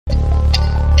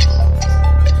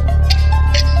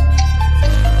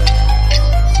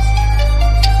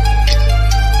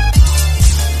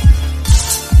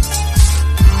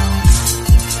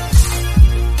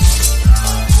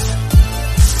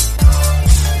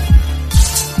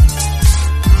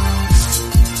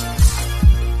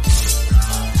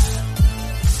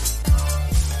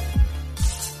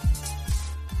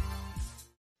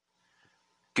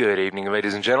Good evening,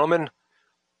 ladies and gentlemen.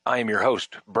 I am your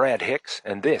host, Brad Hicks,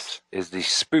 and this is the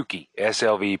Spooky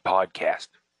SLV Podcast.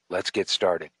 Let's get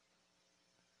started.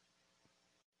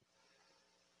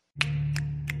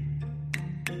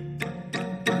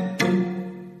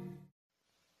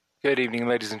 Good evening,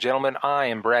 ladies and gentlemen. I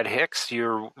am Brad Hicks.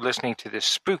 You're listening to the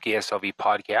Spooky SLV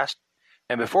Podcast.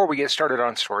 And before we get started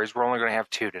on stories, we're only going to have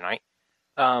two tonight.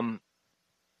 I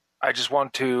just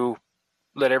want to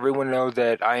let everyone know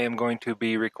that I am going to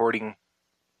be recording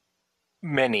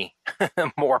many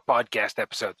more podcast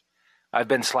episodes. I've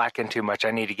been slacking too much.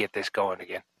 I need to get this going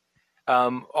again.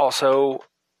 Also,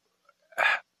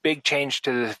 big change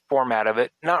to the format of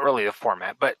it. Not really the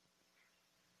format, but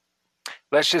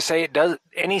let's just say it does.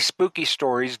 Any spooky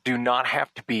stories do not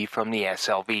have to be from the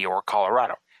SLV or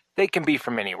Colorado. They can be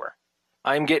from anywhere.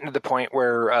 I'm getting to the point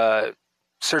where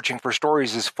searching for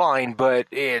stories is fine, but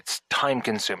it's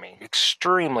time-consuming,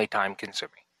 extremely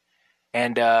time-consuming.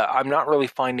 And I'm not really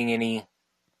finding any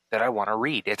that I want to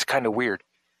read. It's kind of weird.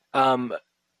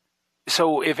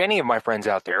 So if any of my friends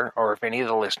out there, or if any of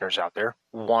the listeners out there,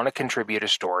 want to contribute a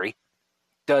story,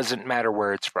 doesn't matter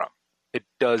where it's from. It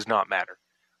does not matter.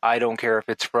 I don't care if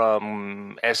it's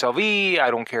from SLV. I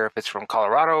don't care if it's from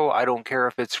Colorado. I don't care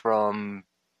if it's from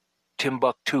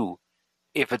Timbuktu.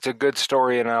 If it's a good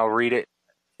story and I'll read it,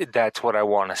 that's what I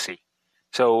want to see.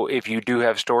 So if you do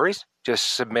have stories,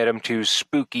 just submit them to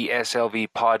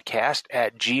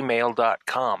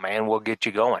spookyslvpodcast@gmail.com and we'll get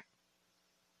you going.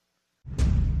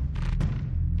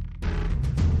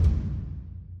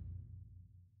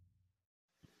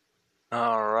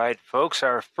 All right, folks,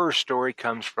 our first story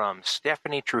comes from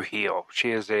Stephanie Trujillo.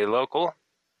 She is a local,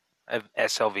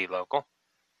 SLV local,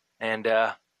 and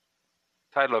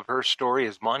title of her story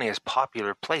is Monte's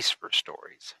Popular Place for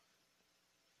Stories.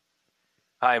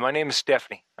 Hi, my name is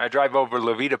Stephanie. I drive over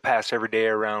La Vista Pass every day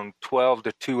around 12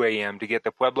 to 2 a.m. to get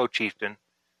the Pueblo Chieftain,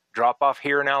 drop off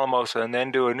here in Alamosa, and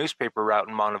then do a newspaper route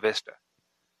in Monte Vista.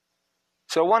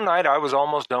 So one night I was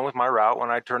almost done with my route when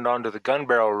I turned onto the Gun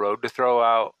Barrel Road to throw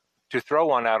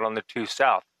one out on the 2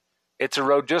 South. It's a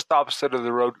road just opposite of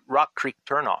the road Rock Creek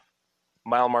turnoff.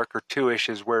 Mile marker 2-ish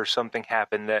is where something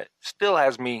happened that still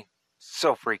has me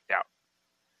so freaked out.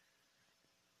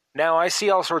 Now, I see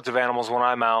all sorts of animals when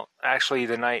I'm out. Actually,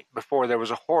 the night before, there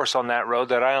was a horse on that road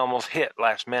that I almost hit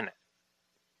last minute.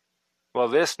 Well,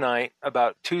 this night,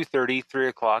 about 2:30, 3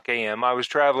 o'clock a.m., I was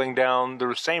traveling down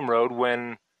the same road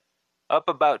when, up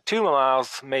about 2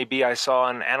 miles, maybe, I saw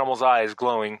an animal's eyes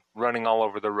glowing, running all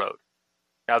over the road.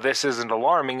 Now, this isn't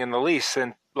alarming in the least,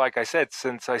 since, like I said,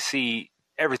 since I see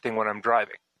everything when I'm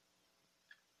driving.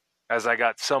 As I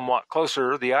got somewhat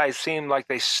closer, the eyes seemed like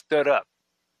they stood up.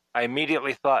 I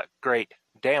immediately thought, great,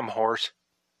 damn horse.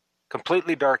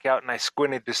 Completely dark out and I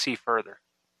squinted to see further.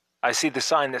 I see the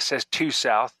sign that says 2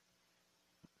 South.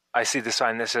 I see the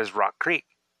sign that says Rock Creek.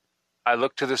 I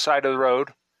look to the side of the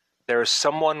road. There is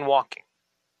someone walking.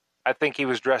 I think he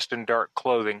was dressed in dark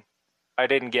clothing. I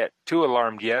didn't get too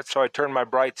alarmed yet, so I turned my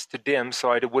brights to dim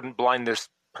so I wouldn't blind this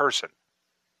person.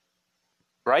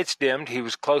 Brights dimmed, he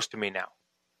was close to me now.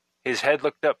 His head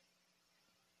looked up.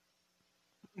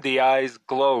 The eyes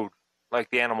glowed like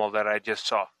the animal that I just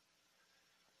saw.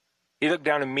 He looked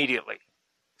down immediately,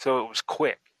 so it was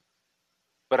quick.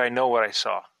 But I know what I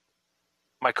saw.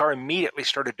 My car immediately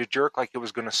started to jerk like it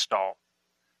was going to stall.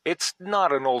 It's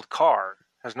not an old car,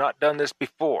 has not done this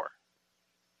before.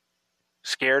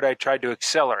 Scared, I tried to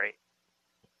accelerate.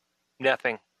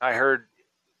 Nothing. I heard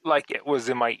like it was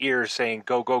in my ears saying,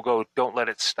 go, go, go, don't let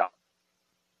it stop.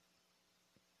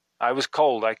 I was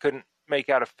cold. I couldn't make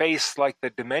out a face like the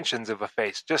dimensions of a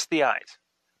face, just the eyes.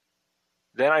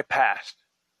 Then I passed.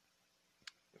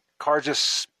 The car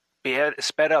just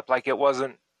sped up like it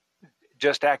wasn't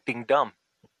just acting dumb.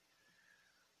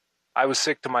 I was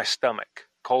sick to my stomach,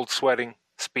 cold sweating,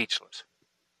 speechless.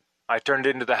 I turned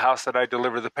into the house that I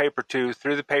delivered the paper to,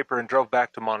 threw the paper, and drove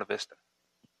back to Monte Vista.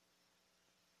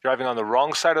 Driving on the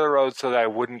wrong side of the road so that I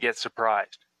wouldn't get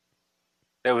surprised.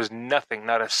 There was nothing,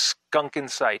 not a skunk in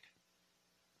sight.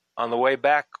 On the way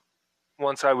back,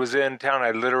 once I was in town,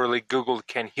 I literally Googled,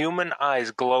 can human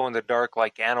eyes glow in the dark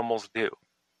like animals do?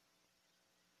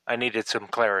 I needed some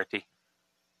clarity.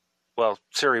 Well,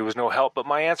 Siri was no help, but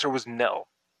my answer was no.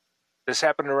 This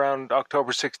happened around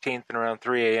October 16th and around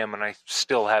 3 a.m., and I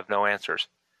still have no answers.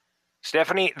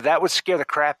 Stephanie, that would scare the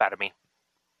crap out of me.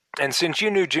 And since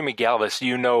you knew Jimmy Galvis,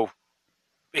 you know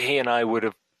he and I would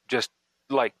have just,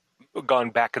 gone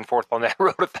back and forth on that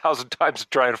road 1,000 times to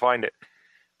try and find it.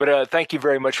 But thank you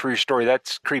very much for your story.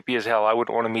 That's creepy as hell. I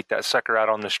wouldn't want to meet that sucker out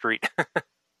on the street.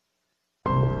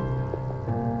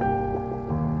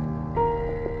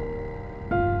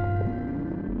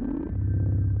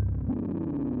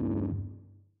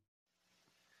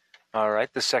 All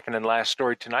right, the second and last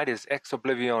story tonight is Ex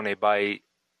Oblivione by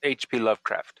H.P.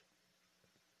 Lovecraft.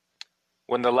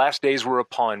 When the last days were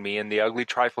upon me and the ugly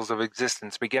trifles of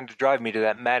existence began to drive me to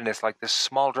that madness like the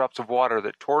small drops of water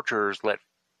that torturers let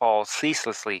fall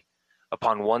ceaselessly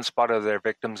upon one spot of their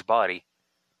victim's body,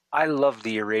 I loved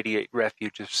the irradiate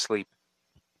refuge of sleep.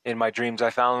 In my dreams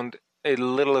I found a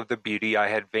little of the beauty I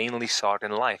had vainly sought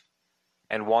in life,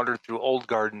 and wandered through old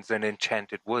gardens and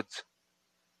enchanted woods.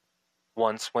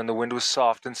 Once, when the wind was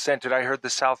soft and scented, I heard the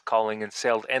south calling and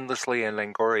sailed endlessly and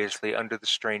languorously under the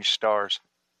strange stars.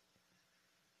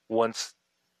 Once,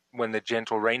 when the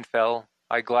gentle rain fell,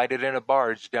 I glided in a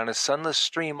barge down a sunless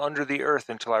stream under the earth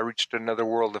until I reached another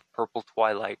world of purple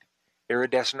twilight,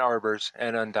 iridescent arbors,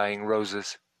 and undying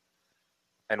roses.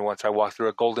 And once I walked through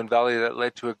a golden valley that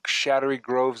led to shadowy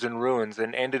groves and ruins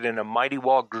and ended in a mighty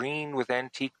wall green with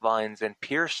antique vines and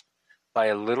pierced by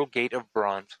a little gate of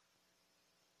bronze.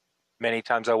 Many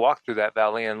times I walked through that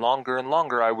valley, and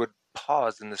longer I would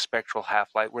pause in the spectral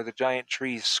half-light where the giant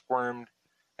trees squirmed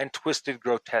and twisted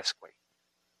grotesquely,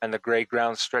 and the gray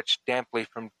ground stretched damply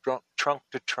from trunk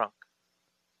to trunk,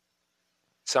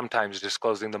 sometimes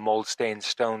disclosing the mold-stained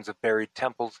stones of buried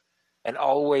temples, and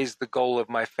always the goal of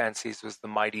my fancies was the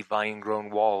mighty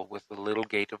vine-grown wall with the little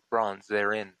gate of bronze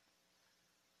therein.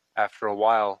 After a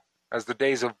while, as the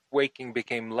days of waking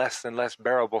became less and less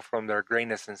bearable from their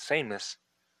grayness and sameness,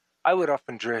 I would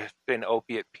often drift in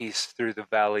opiate peace through the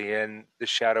valley and the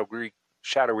shadowy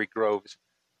groves,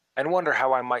 and wonder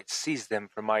how I might seize them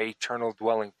for my eternal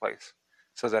dwelling place,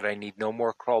 so that I need no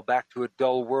more crawl back to a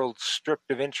dull world stripped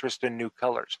of interest and new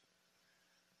colors.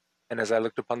 And as I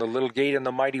looked upon the little gate in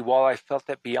the mighty wall, I felt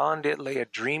that beyond it lay a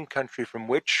dream country from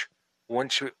which,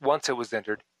 once it was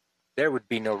entered, there would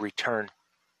be no return.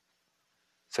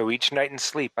 So each night in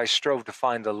sleep I strove to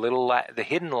find the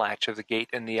hidden latch of the gate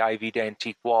in the ivied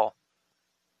antique wall,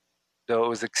 though it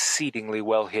was exceedingly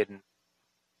well hidden.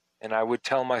 And I would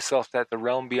tell myself that the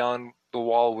realm beyond the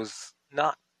wall was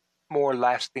not more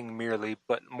lasting merely,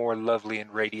 but more lovely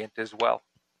and radiant as well.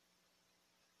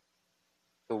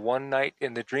 The one night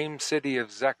in the dream city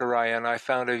of Zachariah, I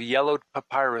found a yellowed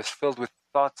papyrus filled with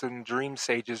thoughts and dream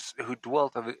sages who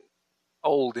dwelt of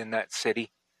old in that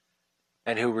city,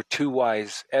 and who were too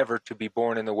wise ever to be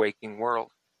born in the waking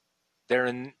world.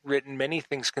 Therein written many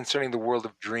things concerning the world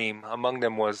of dream. Among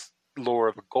them was lore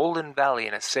of a golden valley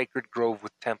and a sacred grove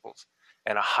with temples,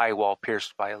 and a high wall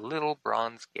pierced by a little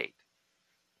bronze gate.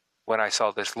 When I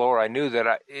saw this lore, I knew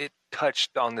that it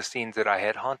touched on the scenes that I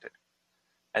had haunted,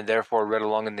 and therefore read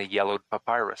along in the yellowed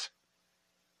papyrus.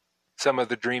 Some of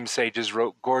the dream sages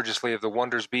wrote gorgeously of the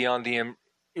wonders beyond the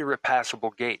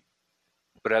irrepassable gate,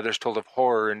 but others told of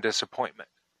horror and disappointment.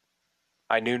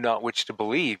 I knew not which to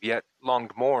believe, yet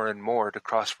longed more and more to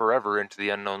cross forever into the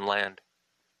unknown land.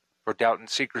 For doubt and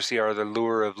secrecy are the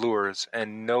lure of lures,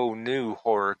 and no new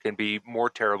horror can be more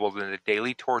terrible than the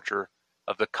daily torture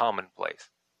of the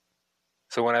commonplace.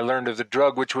 So when I learned of the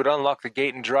drug which would unlock the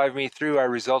gate and drive me through, I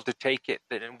resolved to take it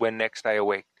when next I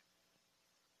awaked.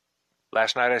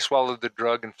 Last night I swallowed the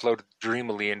drug and floated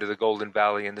dreamily into the golden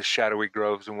valley and the shadowy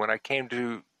groves, and when I came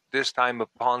to this time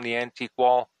upon the antique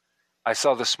wall, I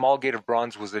saw the small gate of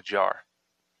bronze was ajar.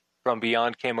 From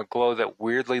beyond came a glow that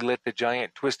weirdly lit the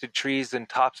giant twisted trees and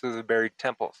tops of the buried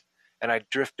temples, and I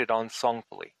drifted on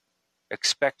songfully,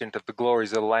 expectant of the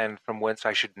glories of the land from whence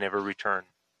I should never return.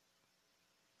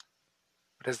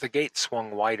 But as the gate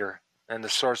swung wider, and the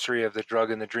sorcery of the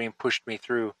drug and the dream pushed me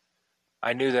through,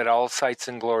 I knew that all sights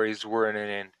and glories were at an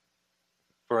end,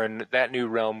 for in that new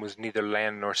realm was neither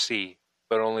land nor sea,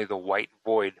 but only the white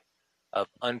void of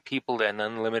unpeopled and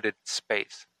unlimited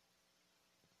space.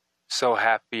 So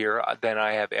happier than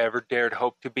I have ever dared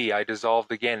hope to be, I dissolved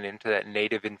again into that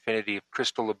native infinity of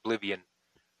crystal oblivion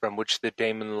from which the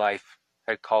daemon life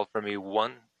had called for me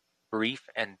one brief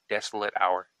and desolate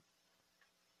hour.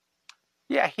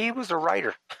 Yeah, he was a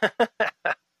writer.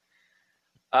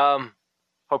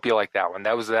 Hope you like that one.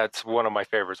 That's one of my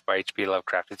favorites by H.P.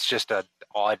 Lovecraft. It's just a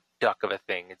odd duck of a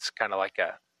thing. It's kind of like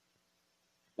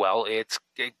it's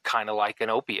kind of like an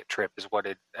opiate trip is what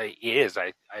it is,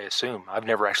 I assume. I've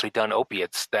never actually done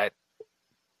opiates.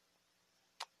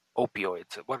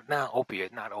 Opioids. What? No,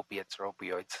 opioid, not opiates or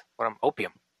opioids.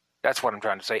 Opium. That's what I'm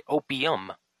trying to say.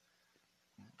 Opium.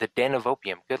 The den of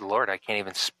opium. Good Lord, I can't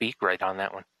even speak right on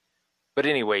that one. But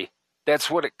anyway, that's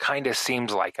what it kind of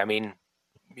seems like. I mean,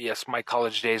 yes, my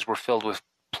college days were filled with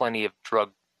plenty of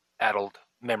drug-addled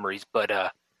memories,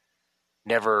 but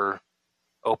never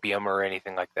opium or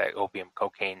anything like that. Opium,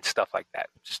 cocaine, stuff like that.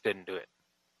 Just didn't do it.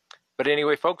 But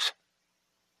anyway, folks,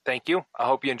 thank you. I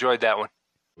hope you enjoyed that one.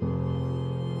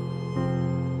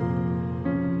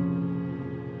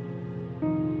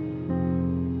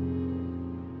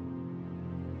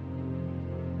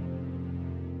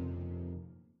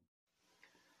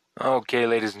 Okay,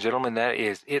 ladies and gentlemen, that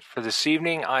is it for this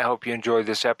evening. I hope you enjoyed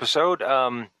this episode.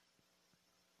 I'm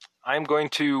going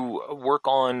to work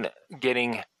on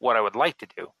getting what I would like to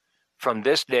do from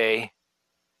this day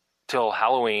till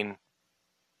Halloween,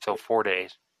 so 4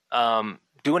 days.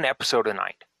 Do an episode a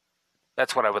night.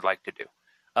 That's what I would like to do.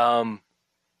 I'm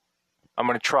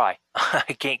going to try.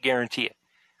 I can't guarantee it.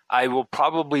 I will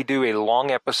probably do a long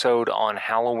episode on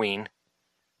Halloween.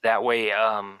 That way,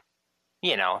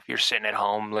 if you're sitting at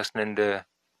home listening to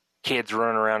kids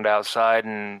running around outside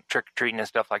and trick-or-treating and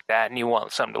stuff like that, and you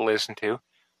want something to listen to,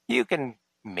 you can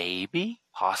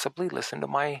possibly listen to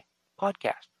my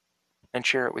podcast and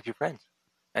share it with your friends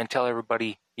and tell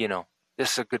everybody,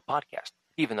 this is a good podcast,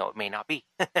 even though it may not be.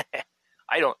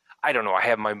 I don't know. I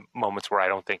have my moments where I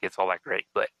don't think it's all that great,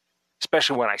 but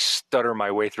especially when I stutter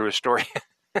my way through a story.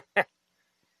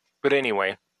 But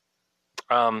anyway,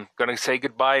 I'm going to say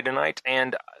goodbye tonight.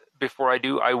 And before I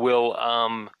do, I will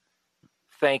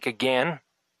thank again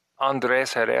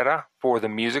Andres Herrera for the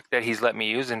music that he's let me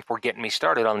use and for getting me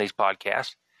started on these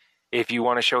podcasts. If you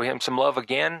want to show him some love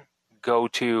again, go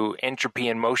to Entropy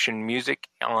in Motion Music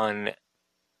on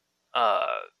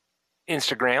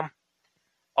Instagram.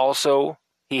 Also,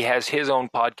 he has his own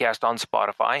podcast on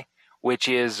Spotify, which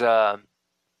is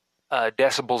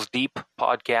Decibels Deep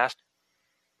podcast.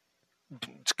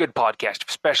 It's a good podcast,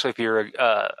 especially if you're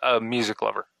a music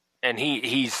lover. And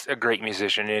he's a great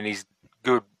musician, and he's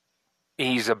good.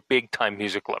 He's a big time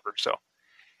music lover. So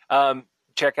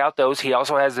check out those. He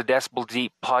also has the Decibel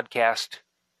Deep podcast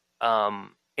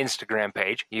Instagram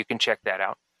page. You can check that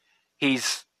out.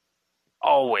 He's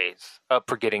always up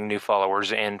for getting new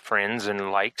followers and friends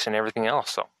and likes and everything else.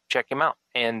 So check him out.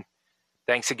 And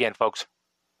thanks again, folks.